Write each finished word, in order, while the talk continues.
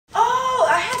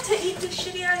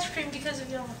because of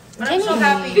y'all. But I'm so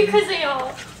happy. Because of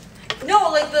y'all.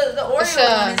 No, like the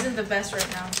Oreo one isn't the best right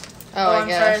now. Oh, I'm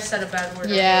sorry I said a bad word.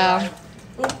 Yeah.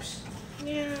 Oops.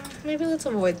 Yeah, maybe let's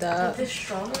avoid that. This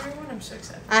strawberry one, I'm so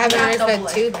excited. I haven't ordered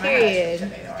for 2,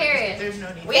 period. Period. There's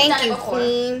no need. Thank you,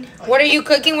 Queen. What are you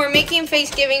cooking? We're making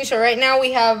Thanksgiving, so right now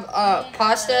we have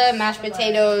pasta, mashed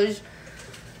potatoes.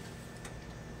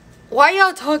 Why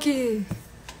y'all talking?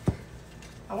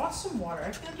 I want some water.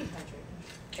 I feel dehydrated.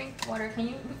 Drink water. Can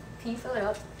you fill it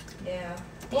up? Yeah.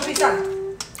 We'll be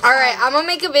done. Alright, I'm gonna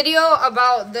make a video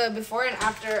about the before and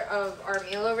after of our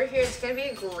meal over here. It's gonna be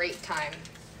a great time.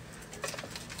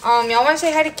 Y'all wanna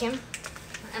say hi to Kim?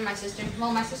 And my sister.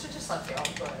 Well, my sister just left y'all.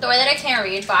 The way that I can't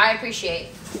read, but I appreciate.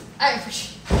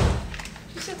 She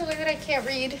said the way that I can't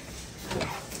read.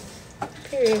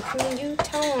 Period. Queen, you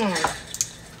tell them.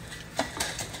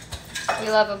 We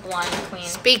love a blonde queen.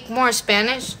 Speak more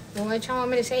Spanish. Well, what y'all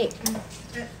want me to say?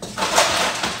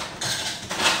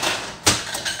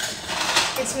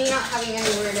 It's me not having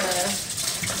anywhere to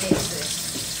mix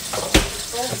this.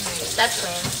 Oh, that's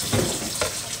clean.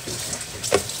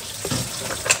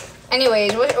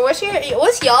 Anyways,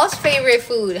 what's y'all's favorite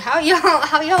food? How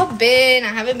y'all been? I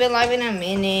haven't been live in a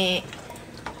minute.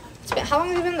 How long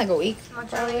has it been? Like a week?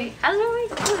 Probably. How's it been?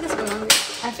 I feel like it's been longer.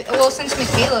 Well, since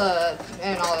Michaela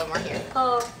and all of them are here.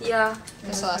 Oh, yeah.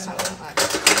 That's the last time we went live.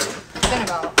 It's been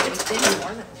about. It's been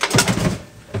more than a week.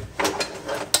 I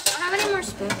don't have any more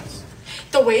spoons.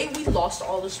 The way we lost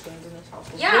all the spoons in this house.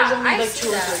 Yeah, There's only I like see 2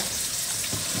 or that.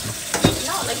 3.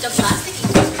 No, like the plasticky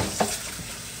spoons.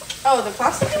 Oh, the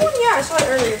plastic one? Yeah, I saw it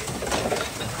earlier.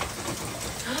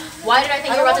 Why did I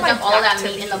think you were about to dump all of that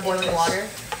meat in the boiling water?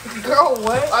 Girl,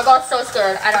 what? I got so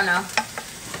scared. I don't know.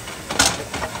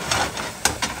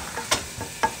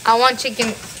 I want chicken.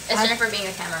 It's Jennifer being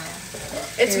a cameraman.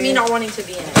 It's me not wanting to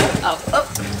be in it. Oh.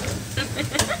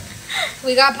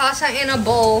 We got pasta in a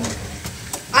bowl.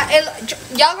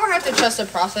 Y'all gonna have to trust the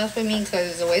process with me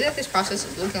because the way that this process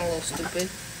is looking a little stupid.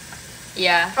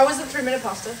 Yeah. How was the 3-minute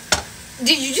pasta?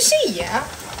 Did you just say yeah?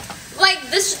 Like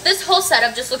this whole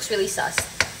setup just looks really sus.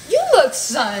 You look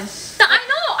sus. I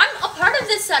know. I'm a part of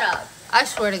this setup. I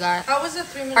swear to God. How was the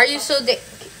 3-minute Are you pasta? so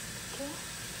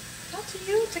Not to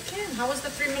you, to Kim. How was the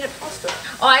 3-minute pasta?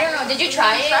 Oh, I don't know. Did you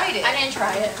try it? tried it. I didn't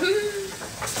try it.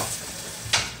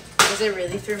 Was it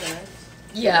really 3 minutes?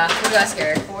 Yeah, we got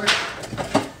scared.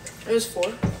 It was 4.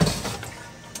 You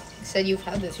said you've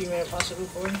had the 3-minute pasta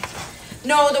before.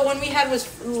 No, the one we had was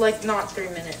like not 3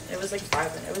 minutes. It was like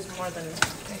 5 minutes. It was more than.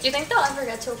 Do you think they'll ever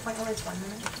get to a point where it's 1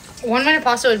 minute? 1-minute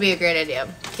pasta would be a great idea.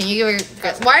 Can you give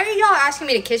her? Why are y'all asking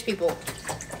me to kiss people?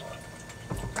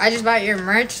 I just bought your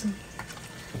merch.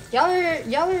 Y'all are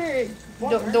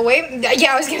the way.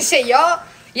 Yeah, I was gonna say y'all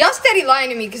steady lying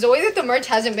to me because the way that the merch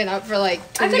hasn't been up for like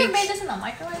 2 I weeks. could have made this in the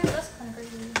microwave. That's kind of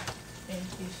crazy. Thank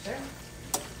you, sir.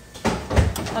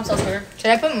 I'm so scared.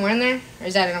 Should I put more in there, or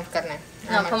is that enough carne?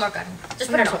 No, put more carne.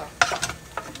 Just put it all.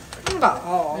 What about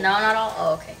all? No, not all.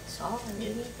 Oh, okay. So.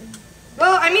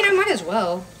 Well, I mean, I might as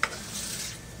well.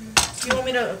 You want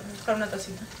me to put una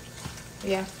tacita?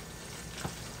 Yeah.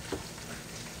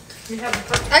 We have a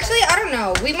perfect. Actually, I don't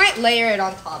know. We might layer it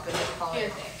on top and just call it a Here.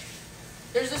 day.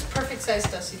 There's this perfect size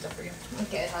tacita for you.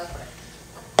 Okay, how's that?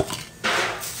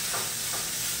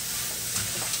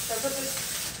 So I put this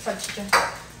salchicha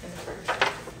in the fridge.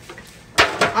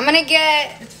 I'm gonna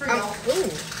get. It's for y'all.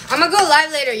 I'm gonna go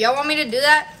live later. Y'all want me to do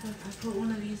that? I put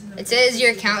one of these in the It says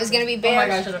your account is gonna be Oh banned.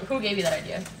 my gosh, who gave you that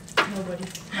idea? Nobody.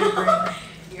 My brain.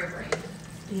 Your brain.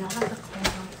 Do y'all have the corn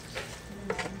dogs?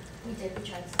 We did. We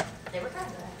tried some. They were kind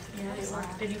of good. Yeah, they were.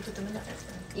 Did you put them in the air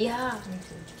fryer? Yeah.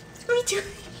 Me too.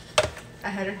 I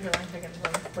had it for lunch like at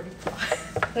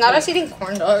 1:45. Not us eating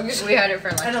corn dogs. We had it for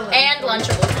lunch. At 11. And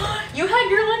Lunchables. You had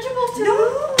your Lunchable too?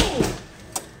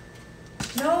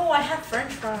 No, I had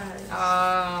French fries.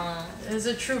 Oh. It was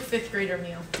a true 5th grader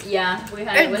meal. Yeah, we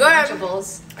had It's it with good.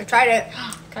 Lunchables. I tried it.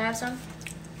 Can I have some?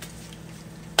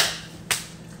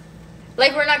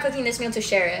 Like, we're not cooking this meal to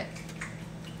share it.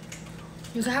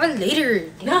 You can have it later.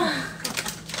 No.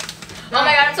 Oh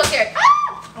my god, I'm so scared.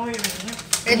 Ah! Oh, you're eating it?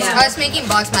 It's Yeah. us making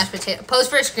box mashed potato. Pose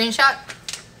for a screenshot.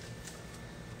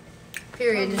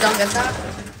 Period. Did y'all get that?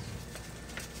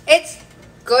 It's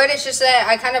good. It's just that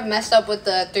I kind of messed up with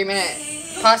the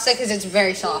 3-minute pasta because it's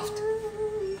very soft.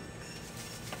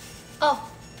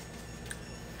 Oh.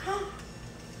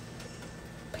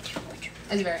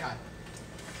 It's very hot.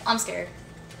 I'm scared.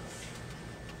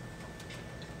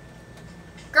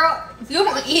 Girl, if you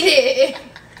don't eat it.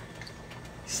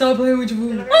 Stop playing with your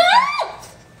food.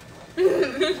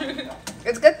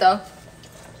 It's good though.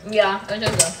 Yeah, it's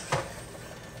just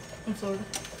good. In Florida.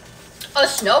 A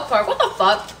snow park? What the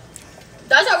fuck?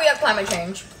 That's why we have climate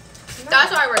change.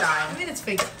 That's why we're I dying. mean, it's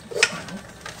fake.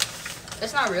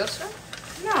 It's not real stuff.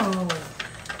 No.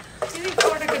 Do you think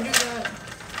Florida could do that?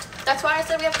 That's why I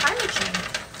said we have climate change.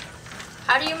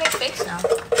 How do you make fakes now?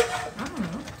 I don't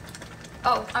know.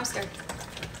 Oh, I'm scared.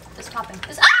 It's popping.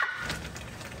 It's ah!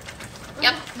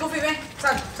 Yep. Goofy man.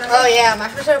 Stop. Oh yeah, my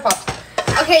potato pops.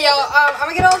 Okay, y'all. I'm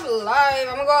gonna get off live.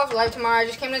 I'm gonna go off live tomorrow. I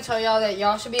just came to tell y'all that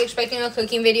y'all should be expecting a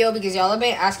cooking video because y'all have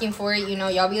been asking for it. You know,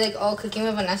 y'all be like, oh, cooking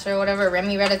with Vanessa or whatever.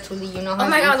 Remy Ratatouille. You know how. Oh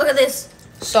my god, look at this.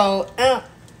 So,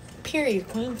 period,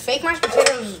 queen. Fake mashed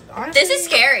potatoes. Honestly, This is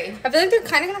scary. I feel like they're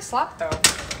kind of gonna slap though.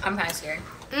 I'm kind of scared.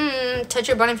 Touch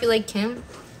your bun if you like Kim.